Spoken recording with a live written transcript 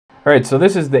Alright, so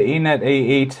this is the Anet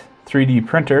A8 3D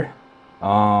printer.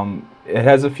 It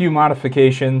has a few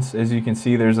modifications. As you can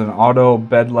see, there's an auto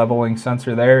bed leveling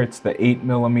sensor there. It's the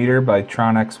 8mm by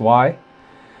Tron XY.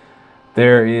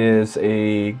 There is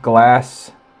a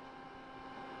glass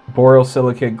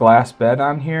borosilicate glass bed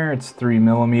on here. It's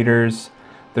 3mm.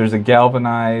 There's a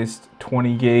galvanized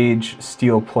 20 gauge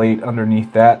steel plate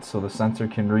underneath that so the sensor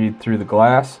can read through the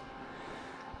glass.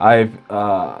 I've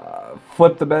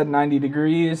flipped the bed 90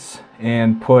 degrees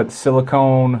and put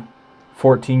silicone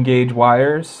 14 gauge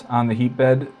wires on the heat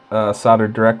bed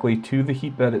soldered directly to the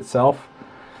heat bed itself.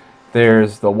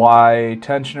 There's the Y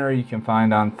tensioner you can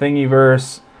find on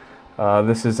Thingiverse.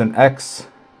 This is an X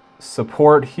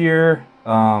support here.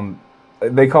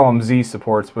 They call them Z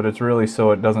supports, but it's really so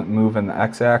it doesn't move in the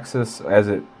X axis as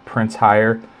it prints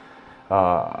higher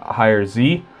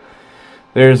Z.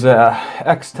 There's a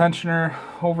X tensioner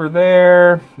over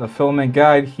there, the filament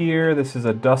guide here. This is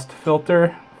a dust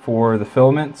filter for the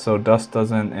filament so dust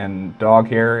doesn't, and dog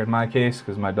hair in my case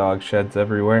because my dog sheds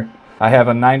everywhere. I have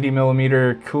a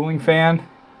 90mm cooling fan,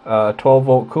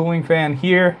 12-volt cooling fan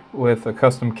here with a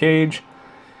custom cage,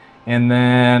 and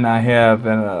then I have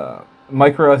a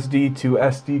micro SD to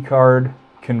SD card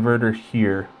converter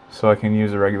here so I can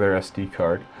use a regular SD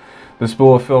card. The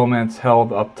spool of filament's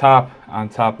held up top on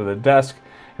top of the desk,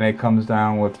 and it comes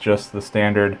down with just the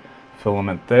standard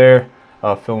filament there,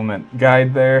 filament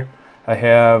guide there. I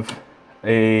have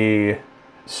a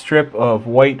strip of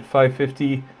white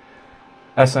 550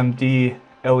 SMD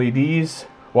LEDs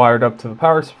wired up to the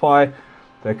power supply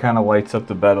that kind of lights up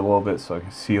the bed a little bit so I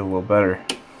can see a little better.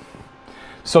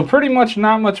 So pretty much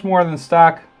not much more than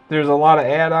stock. There's a lot of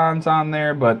add-ons on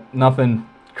there, but nothing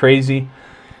crazy.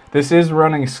 This is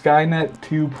running Skynet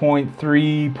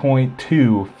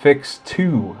 2.3.2, Fix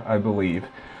 2, I believe.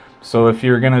 So if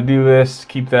you're going to do this,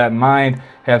 keep that in mind.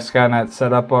 Have Skynet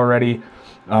set up already.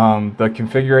 The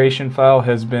configuration file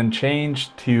has been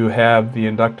changed to have the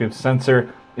inductive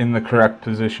sensor in the correct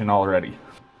position already.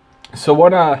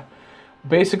 So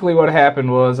basically what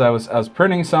happened was I was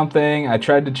printing something. I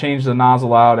tried to change the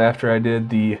nozzle out after I did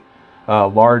the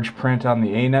large print on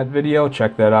the Anet video.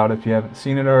 Check that out if you haven't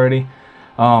seen it already.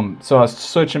 So I was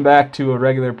switching back to a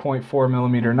regular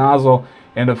 0.4mm nozzle,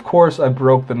 and of course I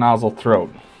broke the nozzle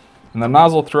throat. And the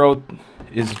nozzle throat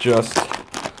is just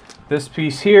this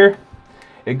piece here.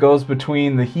 It goes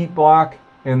between the heat block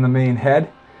and the main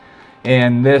head,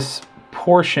 and this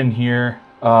portion here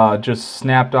just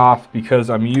snapped off because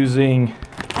I'm using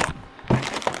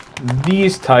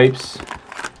these types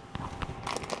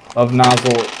of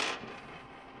nozzle.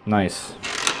 Nice.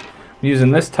 I'm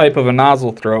using this type of a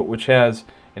nozzle throat which has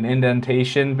an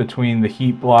indentation between the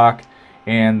heat block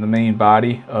and the main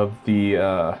body of the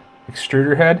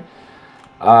extruder head.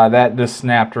 That just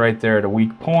snapped right there at a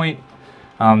weak point.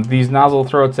 These nozzle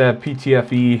throats have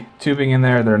PTFE tubing in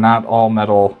there. They're not all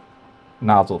metal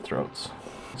nozzle throats.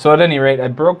 So at any rate, I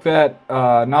broke that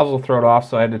nozzle throat off,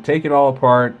 so I had to take it all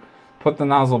apart, put the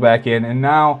nozzle back in, and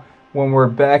now when we're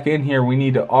back in here, we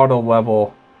need to auto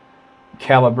level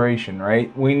calibration,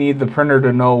 right? We need the printer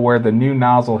to know where the new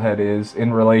nozzle head is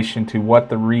in relation to what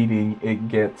the reading it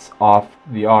gets off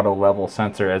the auto level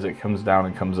sensor as it comes down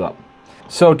and comes up.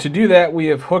 So to do that, we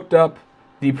have hooked up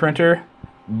the printer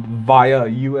via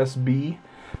USB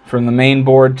from the main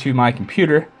board to my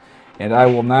computer, and I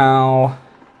will now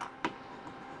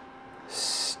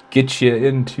get you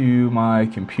into my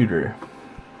computer.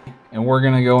 And we're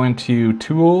going to go into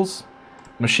Tools,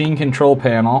 Machine Control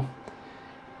Panel,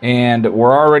 and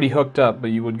we're already hooked up, but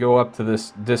you would go up to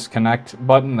this disconnect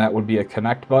button. That would be a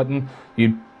connect button.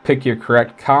 You'd pick your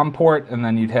correct COM port, and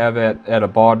then you'd have it at a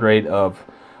baud rate of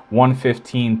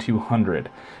 115/200.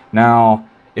 Now,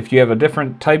 if you have a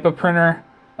different type of printer,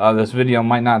 this video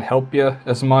might not help you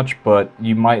as much, but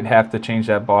you might have to change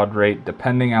that baud rate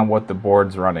depending on what the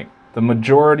board's running. The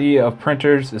majority of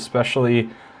printers, especially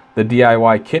the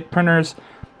DIY kit printers,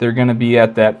 they're going to be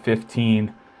at that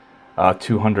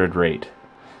 15/200 rate.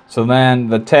 So then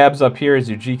the tabs up here is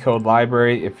your G-code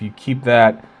library. If you keep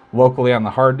that locally on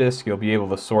the hard disk, you'll be able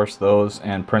to source those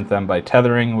and print them by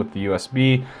tethering with the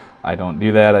USB. I don't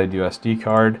do that, I do SD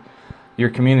card. Your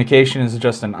communication is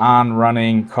just an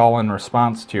on-running call-in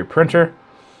response to your printer.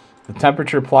 The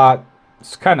temperature plot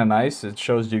is kind of nice. It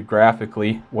shows you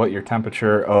graphically what your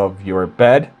temperature of your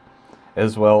bed,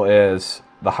 as well as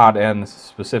the hot end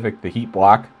specific, the heat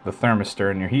block, the thermistor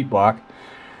in your heat block.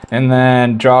 And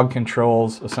then jog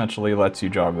controls essentially lets you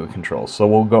jog the controls. So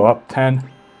we'll go up 10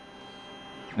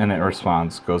 and it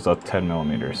responds, goes up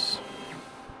 10mm.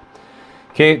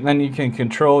 Okay, then you can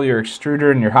control your extruder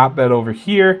and your hotbed over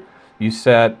here. You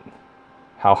set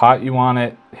how hot you want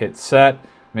it, hit set.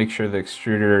 Make sure the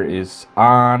extruder is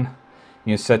on.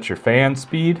 You can set your fan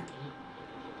speed.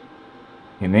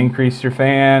 You can increase your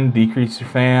fan, decrease your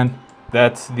fan.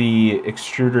 That's the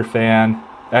extruder fan,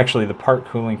 actually the part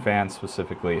cooling fan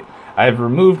specifically. I've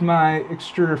removed my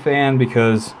extruder fan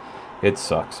because it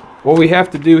sucks. What we have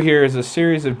to do here is a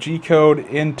series of G-code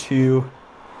into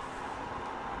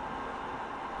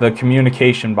the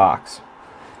communication box.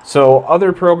 So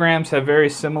other programs have very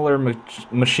similar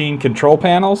machine control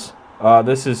panels.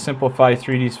 This is Simplify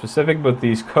 3D specific, but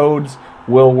these codes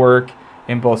will work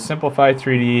in both Simplify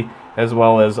 3D as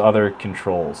well as other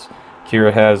controls.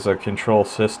 Kira has a control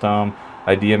system,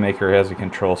 Idea Maker has a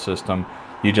control system.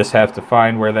 You just have to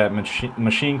find where that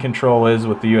machine control is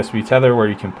with the USB tether, where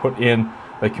you can put in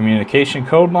the communication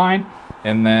code line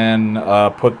and then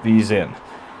put these in.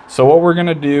 So what we're going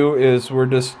to do is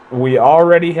we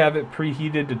already have it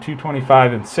preheated to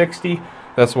 225 and 60.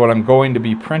 That's what I'm going to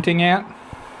be printing at.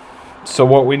 So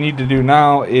what we need to do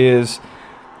now is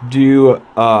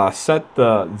set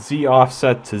the Z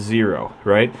offset to 0,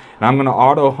 right? And I'm going to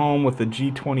auto home with the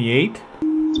G28.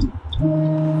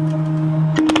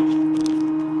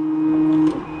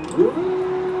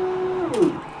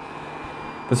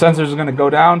 The sensor is going to go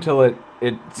down till it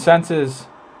senses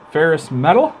ferrous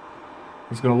metal.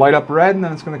 It's going to light up red and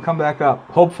then it's going to come back up,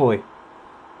 hopefully.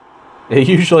 It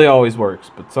usually always works,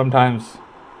 but sometimes,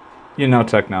 you know,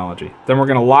 technology. Then we're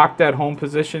going to lock that home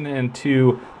position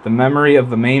into the memory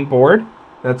of the main board.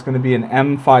 That's going to be an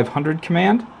M500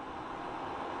 command.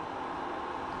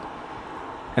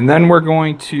 And then we're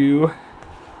going to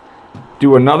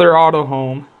do another auto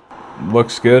home.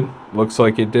 Looks good. Looks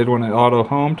like it did when it auto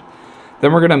homed.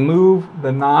 Then we're going to move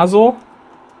the nozzle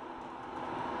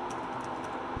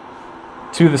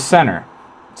to the center.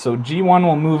 So G1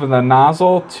 will move the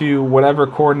nozzle to whatever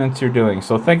coordinates you're doing.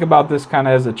 So think about this kind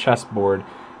of as a chessboard.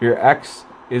 Your X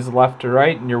is left to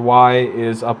right and your Y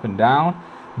is up and down.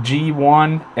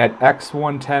 G1 at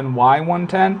X110,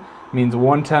 Y110 means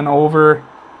 110 over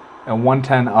and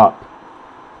 110 up.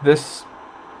 This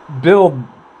build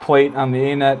plate on the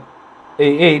Anet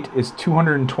A8 is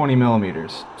 220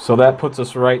 millimeters. So that puts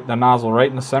us the nozzle right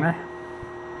in the center.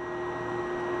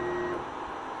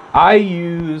 I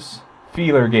use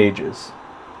feeler gauges.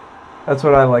 That's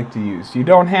what I like to use. You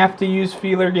don't have to use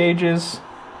feeler gauges.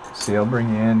 See, I'll bring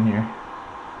you in here.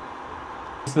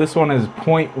 This one is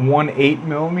 0.18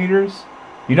 millimeters.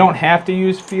 You don't have to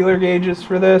use feeler gauges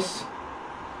for this,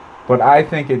 but I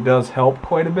think it does help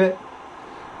quite a bit.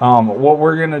 What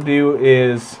we're going to do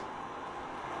is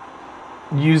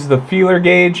use the feeler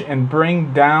gauge and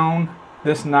bring down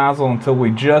this nozzle until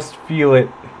we just feel it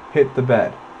hit the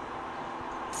bed.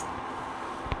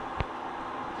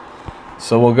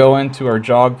 So we'll go into our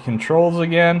jog controls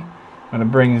again. I'm going to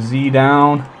bring Z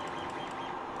down.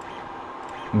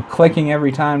 I'm clicking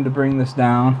every time to bring this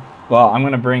down. Well, I'm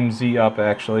going to bring Z up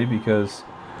actually because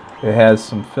it has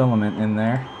some filament in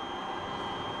there.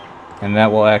 And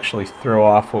that will actually throw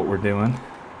off what we're doing.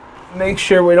 Make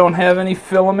sure we don't have any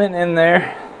filament in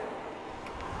there.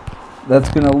 That's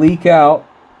going to leak out.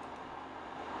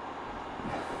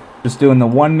 Just doing the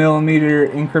 1 millimeter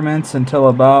increments until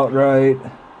about right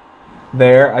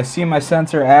there. I see my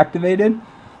sensor activated,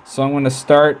 so I'm going to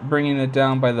start bringing it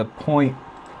down by the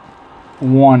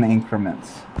 0.1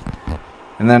 increments.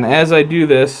 And then as I do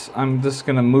this, I'm just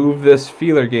going to move this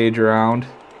feeler gauge around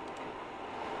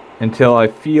until I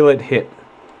feel it hit.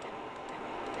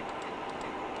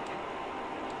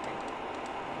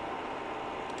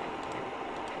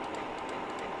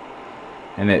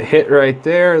 And it hit right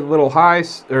there, a little high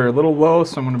or a little low,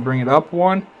 so I'm going to bring it up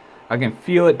one. I can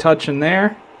feel it touching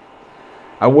there.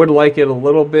 I would like it a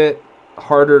little bit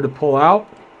harder to pull out,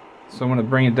 so I'm going to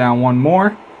bring it down one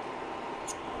more.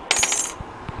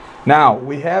 Now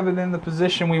we have it in the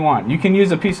position we want. You can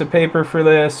use a piece of paper for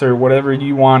this or whatever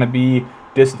you want to be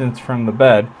distance from the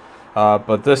bed,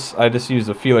 but this I just use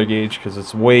a feeler gauge because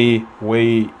it's way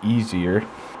easier.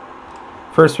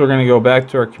 First we're going to go back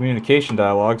to our communication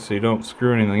dialog so you don't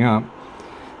screw anything up.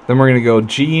 Then we're going to go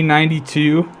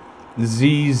G92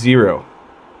 Z0.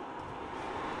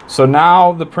 So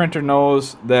now the printer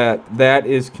knows that that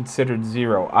is considered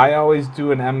 0. I always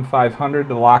do an M500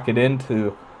 to lock it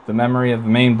into the memory of the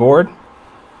main board.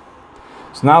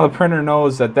 So now the printer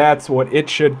knows that that's what it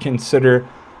should consider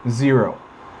 0.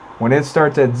 When it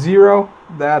starts at 0,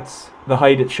 that's the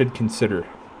height it should consider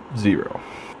 0.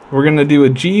 We're going to do a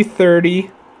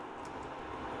G30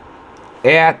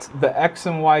 at the X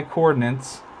and Y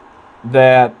coordinates.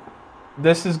 That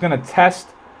this is going to test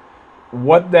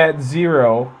what that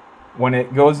 0, when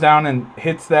it goes down and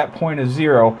hits that point of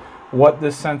 0, what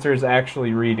this sensor is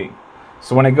actually reading.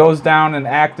 So when it goes down and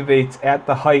activates at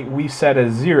the height we set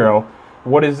as 0,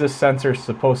 what is this sensor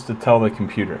supposed to tell the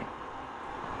computer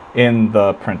in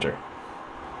the printer?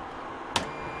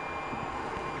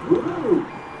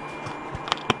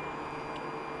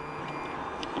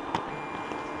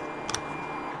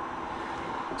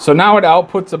 So now it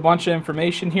outputs a bunch of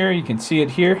information here. You can see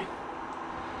it here.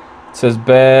 It says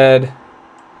bed,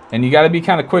 and you got to be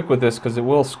kind of quick with this because it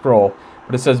will scroll.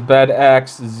 But it says bed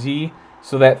X, Z.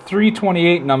 So that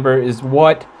 328 number is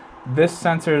what this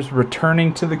sensor is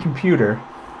returning to the computer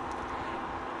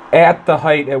at the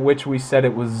height at which we said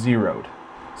it was zeroed.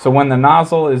 So when the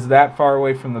nozzle is that far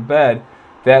away from the bed,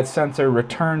 that sensor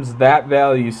returns that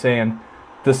value saying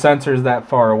the sensor is that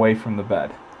far away from the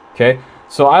bed. Okay?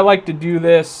 So I like to do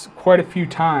this quite a few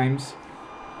times,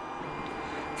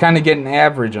 kind of get an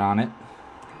average on it.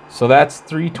 So that's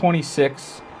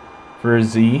 326 for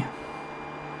Z.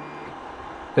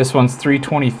 This one's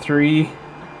 323.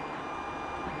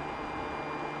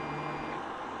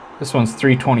 This one's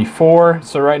 324.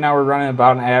 So right now we're running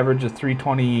about an average of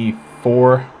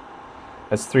 324.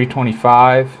 That's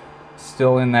 325.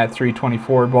 Still in that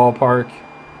 324 ballpark.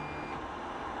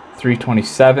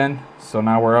 327. So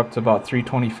now we're up to about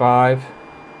 325.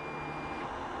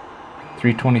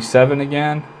 327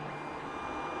 again.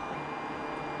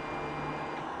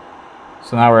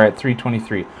 So now we're at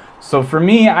 323. So for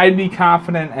me, I'd be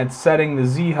confident at setting the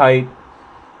Z height.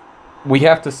 We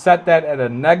have to set that at a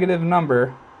negative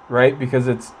number, right? Because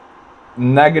it's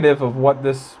negative of what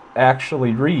this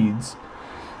actually reads.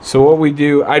 So what we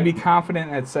do, I'd be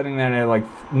confident at setting that at like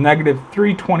negative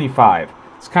 325.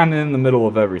 It's kind of in the middle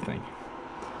of everything.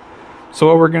 So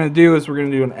what we're going to do is we're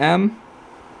going to do an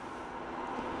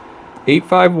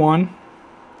M851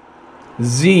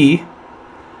 Z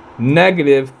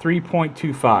negative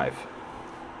 3.25.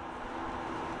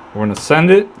 We're going to send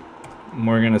it, and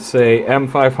we're going to say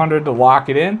M500 to lock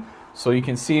it in. So you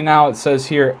can see now it says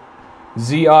here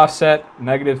Z offset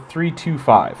negative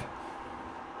 325.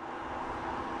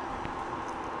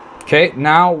 Okay,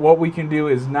 now what we can do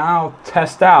is now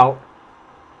test out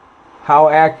how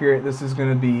accurate this is going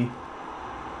to be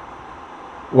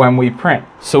when we print.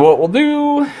 So what we'll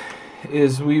do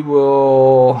is we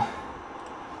will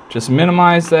just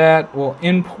minimize that. We'll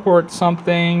import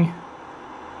something,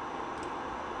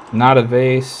 not a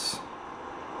vase.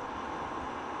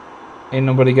 Ain't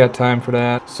nobody got time for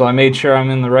that. So I made sure I'm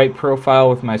in the right profile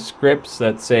with my scripts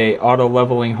that say auto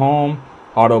leveling home,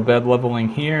 auto bed leveling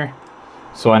here.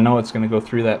 So I know it's going to go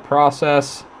through that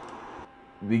process.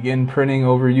 Begin printing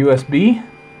over USB.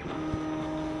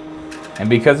 And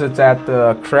because it's at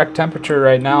the correct temperature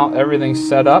right now, everything's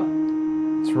set up.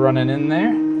 It's running in there.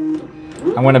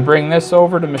 I'm going to bring this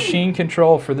over to machine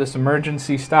control for this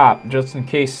emergency stop, just in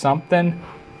case something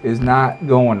is not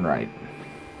going right.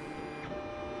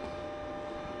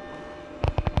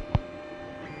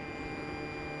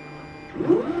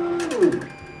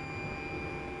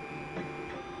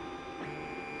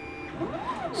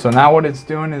 So now what it's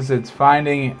doing is it's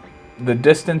finding the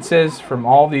distances from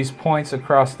all these points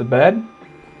across the bed,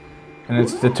 and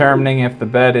it's determining if the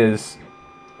bed is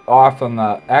off on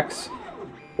the X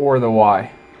or the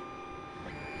Y.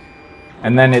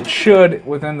 And then it should,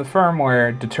 within the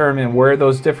firmware, determine where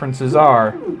those differences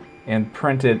are and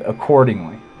print it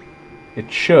accordingly.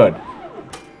 It should.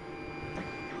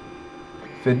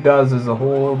 If it does, is a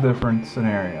whole different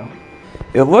scenario.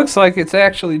 It looks like it's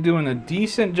actually doing a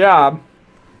decent job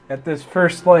at this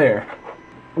first layer.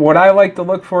 What I like to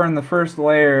look for in the first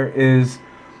layer is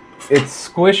it's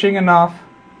squishing enough.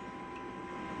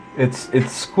 It's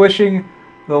squishing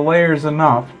the layers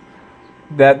enough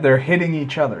that they're hitting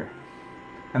each other.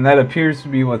 And that appears to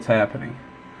be what's happening.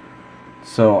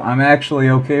 So I'm actually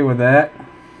okay with that.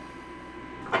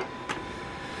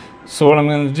 So what I'm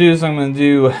going to do is I'm going to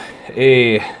do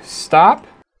a stop.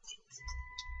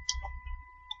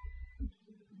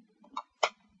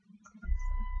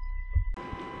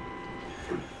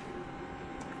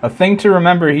 A thing to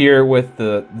remember here with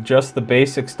just the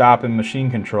basic stop in machine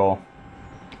control,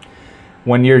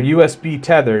 when you're USB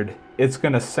tethered, it's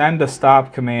going to send a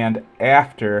stop command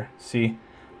after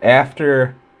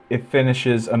it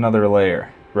finishes another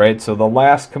layer, right? So the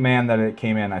last command that it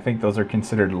came in, I think those are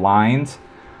considered lines.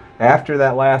 After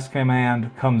that last command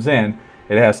comes in,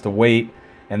 it has to wait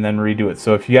and then redo it.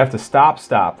 So if you have to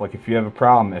stop, like if you have a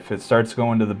problem, if it starts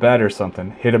going to the bed or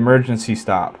something, hit emergency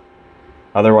stop.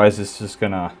 Otherwise, it's just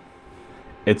gonna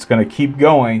keep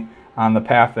going on the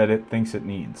path that it thinks it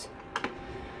needs.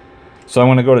 So I'm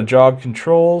gonna go to jog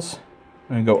controls.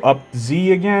 I'm gonna go up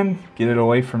Z again, get it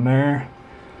away from there.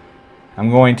 I'm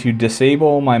going to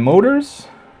disable my motors.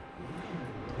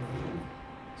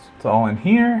 It's all in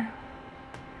here.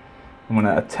 I'm going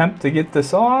to attempt to get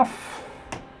this off,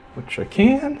 which I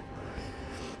can.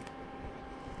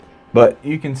 But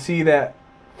you can see that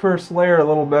first layer a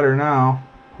little better now,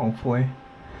 hopefully.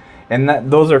 And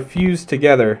those are fused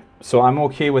together, so I'm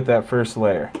okay with that first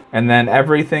layer. And then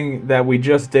everything that we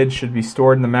just did should be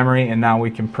stored in the memory, and now we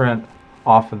can print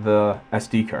off of the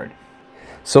SD card.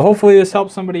 So hopefully this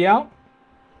helps somebody out.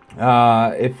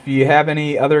 If you have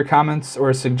any other comments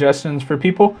or suggestions for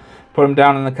people, put them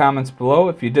down in the comments below.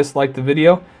 If you disliked the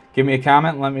video, give me a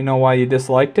comment and let me know why you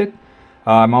disliked it.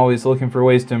 I'm always looking for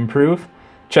ways to improve.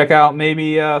 Check out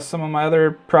maybe some of my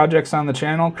other projects on the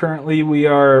channel. Currently we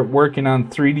are working on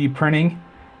 3D printing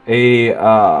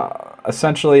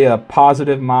essentially a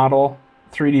positive model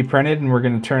 3D printed, and we're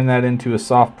going to turn that into a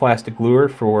soft plastic lure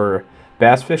for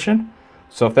bass fishing.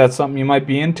 So if that's something you might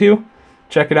be into,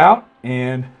 check it out,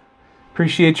 and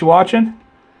appreciate you watching.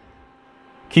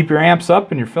 Keep your amps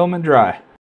up and your filament dry.